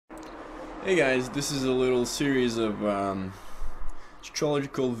Hey guys, this is a little series of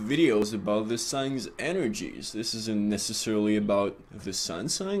astrological videos about the sign's energies. This isn't necessarily about the sun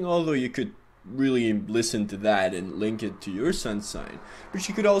sign, although you could really listen to that and link it to your sun sign. But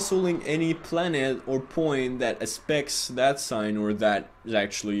you could also link any planet or point that aspects that sign or that is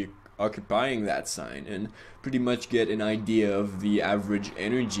actually occupying that sign and pretty much get an idea of the average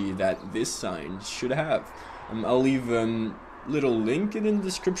energy that this sign should have. I'll leave little link in the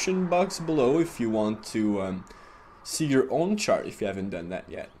description box below if you want to see your own chart if you haven't done that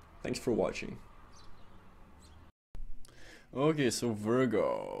yet. Thanks for watching. Okay, so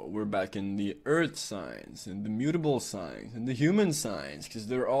Virgo, we're back in the earth signs and the mutable signs and the human signs because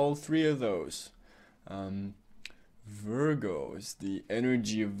there are all three of those. Virgo is the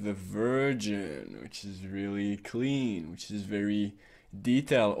energy of the Virgin, which is really clean, which is very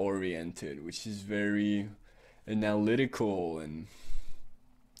detail oriented, which is very analytical and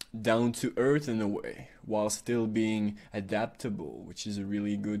down to earth in a way, while still being adaptable, which is a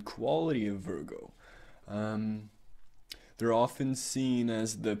really good quality of Virgo. They're often seen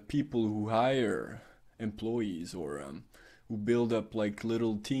as the people who hire employees or who build up like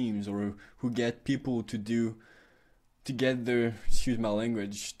little teams or who get people to get their, excuse my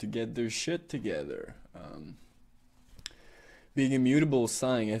language, to get their shit together. Being a mutable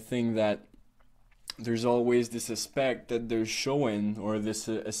sign, I think that there's always this aspect that they're showing, or this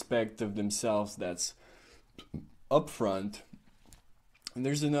aspect of themselves that's upfront, and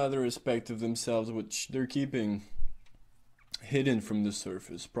there's another aspect of themselves which they're keeping hidden from the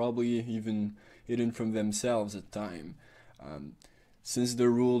surface, probably even hidden from themselves at time. Since they're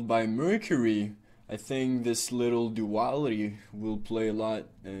ruled by Mercury, I think this little duality will play a lot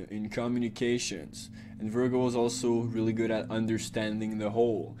in communications, and Virgo is also really good at understanding the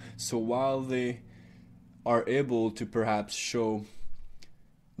whole. So while they are able to perhaps show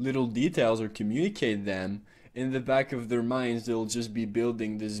little details or communicate them, in the back of their minds they'll just be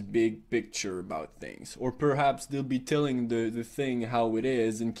building this big picture about things, or perhaps they'll be telling the thing how it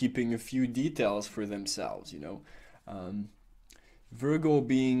is and keeping a few details for themselves, you know. Virgo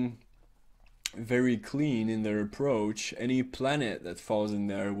being very clean in their approach, any planet that falls in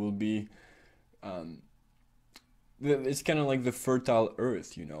there will be it's kind of like the fertile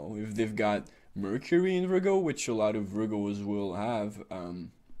earth, you know. If they've got Mercury in Virgo, which a lot of Virgos will have,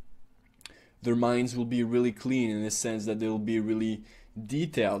 their minds will be really clean in the sense that they'll be really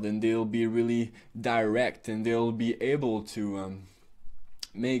detailed and they'll be really direct and they'll be able to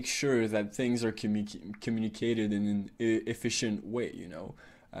make sure that things are communicated in an efficient way, you know.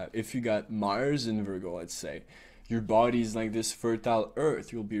 If you got Mars in Virgo, let's say, your body's like this fertile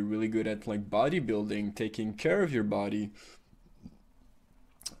earth. You'll be really good at like bodybuilding, taking care of your body,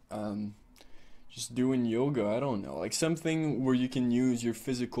 just doing yoga, I don't know, like something where you can use your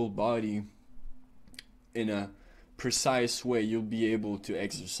physical body in a precise way. You'll be able to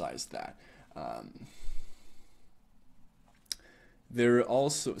exercise that. They're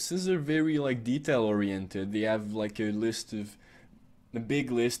also, since they're very like detail oriented, they have like a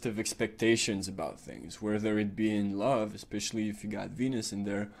big list of expectations about things, whether it be in love, especially if you got Venus in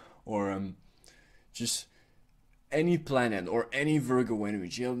there, or just any planet or any Virgo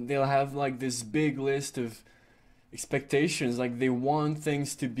energy. They'll have like this big list of expectations, like they want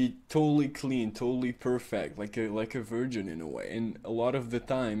things to be totally clean, totally perfect, like a virgin in a way. And a lot of the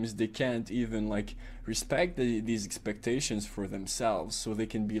times they can't even like respect these expectations for themselves, so they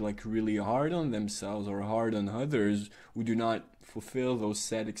can be like really hard on themselves or hard on others who do not fulfill those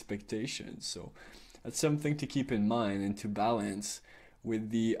set expectations. So that's something to keep in mind and to balance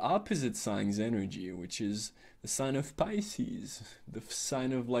with the opposite sign's energy, which is the sign of Pisces, the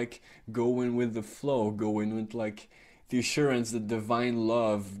sign of like going with the flow, going with like the assurance that divine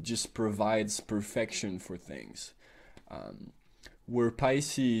love just provides perfection for things. Where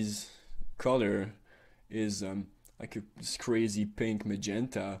Pisces color is like this crazy pink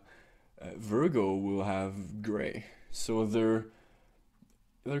magenta, Virgo will have gray. So they're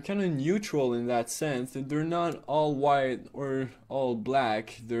kind of neutral in that sense, that they're not all white or all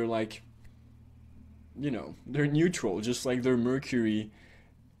black. They're like, you know, they're neutral, just like their Mercury,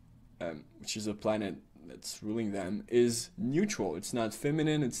 which is a planet that's ruling them, is neutral. It's not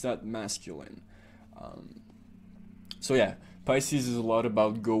feminine, it's not masculine. So yeah, Pisces is a lot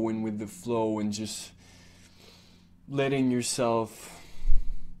about going with the flow and just letting yourself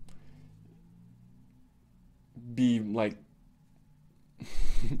be like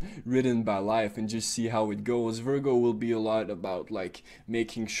ridden by life and just see how it goes. Virgo will be a lot about like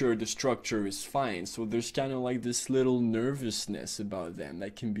making sure the structure is fine, so there's kind of like this little nervousness about them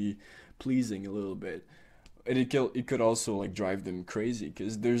that can be pleasing a little bit. And it could also like drive them crazy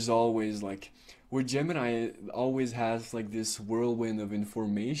because there's always like where Gemini always has like this whirlwind of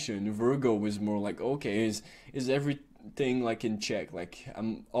information. Virgo was more like, okay, is everything like in check? Like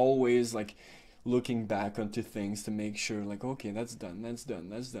I'm always like looking back onto things to make sure like, okay, that's done, that's done,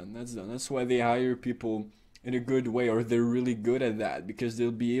 that's done, that's done. That's why they hire people in a good way, or they're really good at that because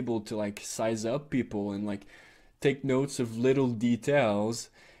they'll be able to like size up people and like take notes of little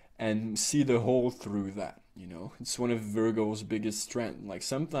details and see the whole through that. It's one of Virgo's biggest strengths. Like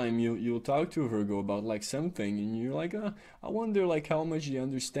sometimes you'll talk to a Virgo about like something and you're like, I wonder like how much you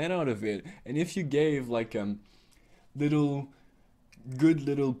understand out of it. And if you gave like little good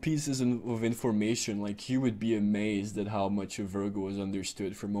little pieces of information, like you would be amazed at how much a Virgo is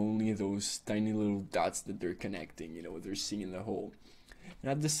understood from only those tiny little dots that they're connecting, they're seeing the whole. And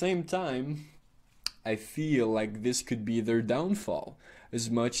at the same time, I feel like this could be their downfall,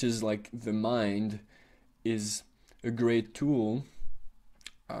 as much as like the mind is a great tool,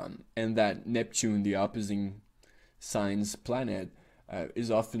 and that Neptune, the opposing signs planet, is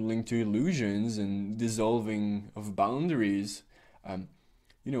often linked to illusions and dissolving of boundaries.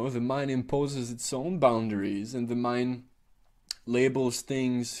 The mind imposes its own boundaries, and the mind labels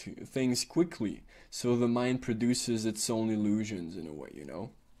things quickly. So the mind produces its own illusions in a way.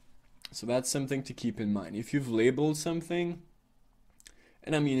 So that's something to keep in mind. If you've labeled something,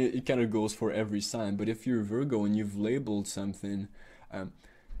 and I mean it kind of goes for every sign, but if you're Virgo and you've labeled something,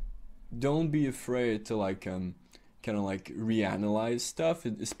 don't be afraid to like kind of like reanalyze stuff,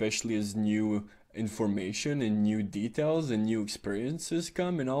 especially as new information and new details and new experiences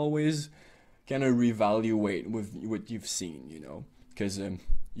come, and always kind of reevaluate with what you've seen, because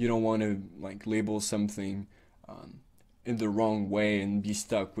you don't want to like label something in the wrong way and be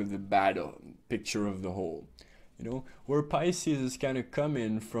stuck with a bad picture of the whole. Where Pisces is kind of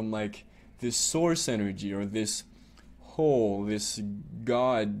coming from like this source energy or this whole, this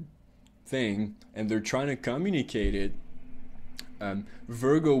God thing, and they're trying to communicate it.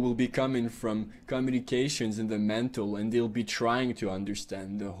 Virgo will be coming from communications in the mental, and they'll be trying to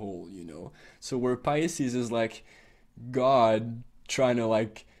understand the whole. So where Pisces is like God trying to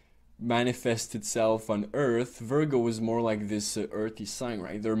like manifest itself on earth, Virgo is more like this earthy sign,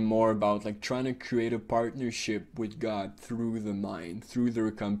 right? They're more about like trying to create a partnership with God through the mind, through their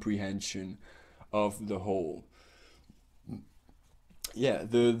comprehension of the whole. Yeah,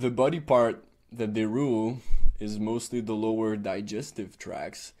 the body part that they rule is mostly the lower digestive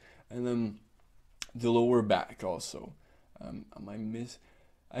tracts, and then the lower back also.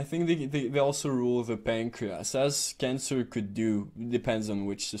 I think they also rule the pancreas, as Cancer could do. Depends on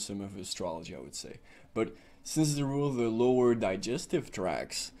which system of astrology, I would say. But since they rule the lower digestive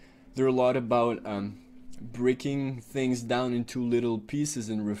tracts, they're a lot about breaking things down into little pieces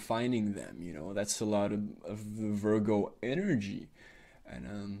and refining them. That's a lot of the Virgo energy.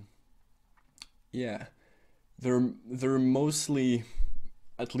 And yeah, they're mostly,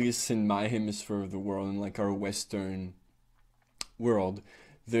 at least in my hemisphere of the world, in like our Western world,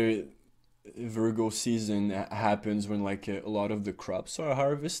 the Virgo season happens when like a lot of the crops are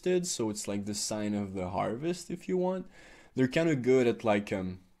harvested, so it's like the sign of the harvest, if you want. They're kind of good at like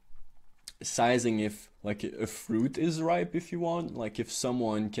sizing if like a fruit is ripe, if you want, like if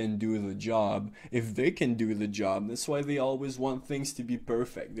someone can do the job, if they can do the job. That's why they always want things to be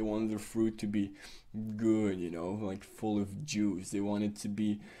perfect. They want the fruit to be good, like full of juice. They want it to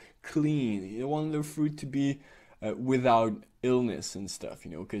be clean. They want the fruit to be without illness and stuff,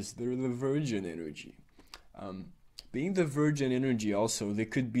 because they're the virgin energy. Being the virgin energy also, they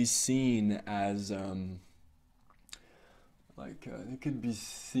could be seen as they could be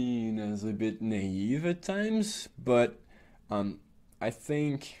seen as a bit naive at times, but I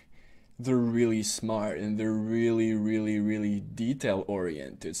think they're really smart and they're really, really, really detail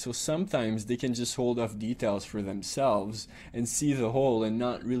oriented. So sometimes they can just hold off details for themselves and see the whole and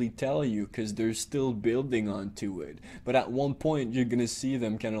not really tell you because they're still building onto it. But at one point, you're gonna see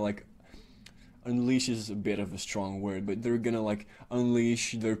them kind of like unleash is a bit of a strong word, but they're gonna like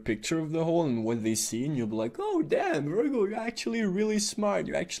unleash their picture of the whole and what they see, and you'll be like, oh damn, Virgo, you're actually really smart.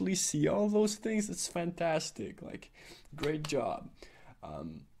 You actually see all those things. It's fantastic. Like, great job.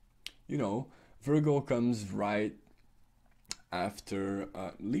 Virgo comes right after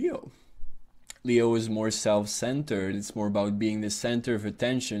Leo. Leo is more self-centered. It's more about being the center of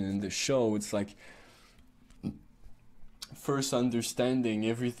attention in the show. It's like first understanding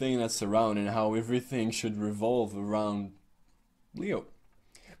everything that's around and how everything should revolve around Leo.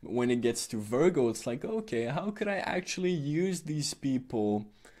 But when it gets to Virgo, it's like, okay, how could I actually use these people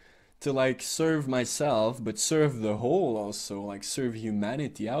to like serve myself, but serve the whole also, like serve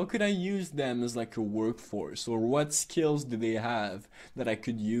humanity. How could I use them as like a workforce, or what skills do they have that I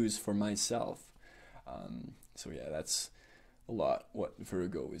could use for myself? So yeah, that's a lot what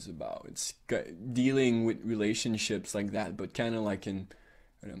Virgo is about. It's dealing with relationships like that, but kind of like in,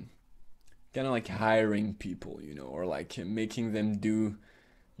 kind of like hiring people, you know, or like making them do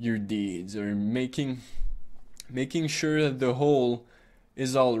your deeds, or making sure that the whole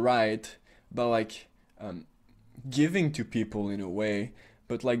is all right, but like giving to people in a way,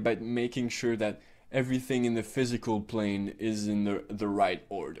 but like by making sure that everything in the physical plane is in the right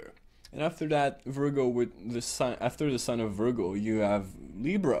order. And after that, Virgo with the sun, after the sun of Virgo, you have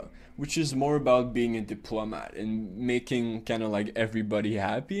Libra, which is more about being a diplomat and making kind of like everybody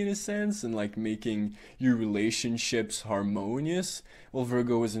happy in a sense, and like making your relationships harmonious. Well,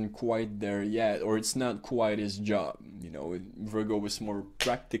 Virgo isn't quite there yet, or it's not quite his job. You know, Virgo is more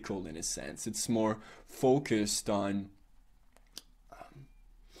practical in a sense. It's more focused on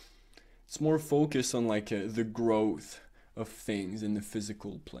like the growth of things in the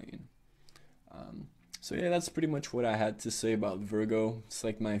physical plane. So yeah, that's pretty much what I had to say about Virgo. It's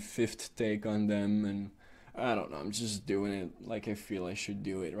like my fifth take on them, and I don't know, I'm just doing it like I feel I should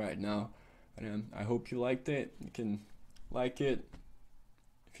do it right now. And I hope you liked it. You can like it.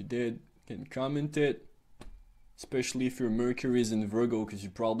 If you did, you can comment it. Especially if your Mercury is in Virgo, because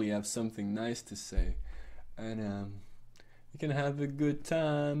you probably have something nice to say. And you can have a good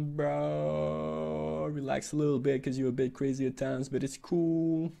time, bro. Relax a little bit because you're a bit crazy at times, but it's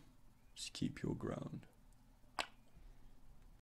cool. Just keep your ground.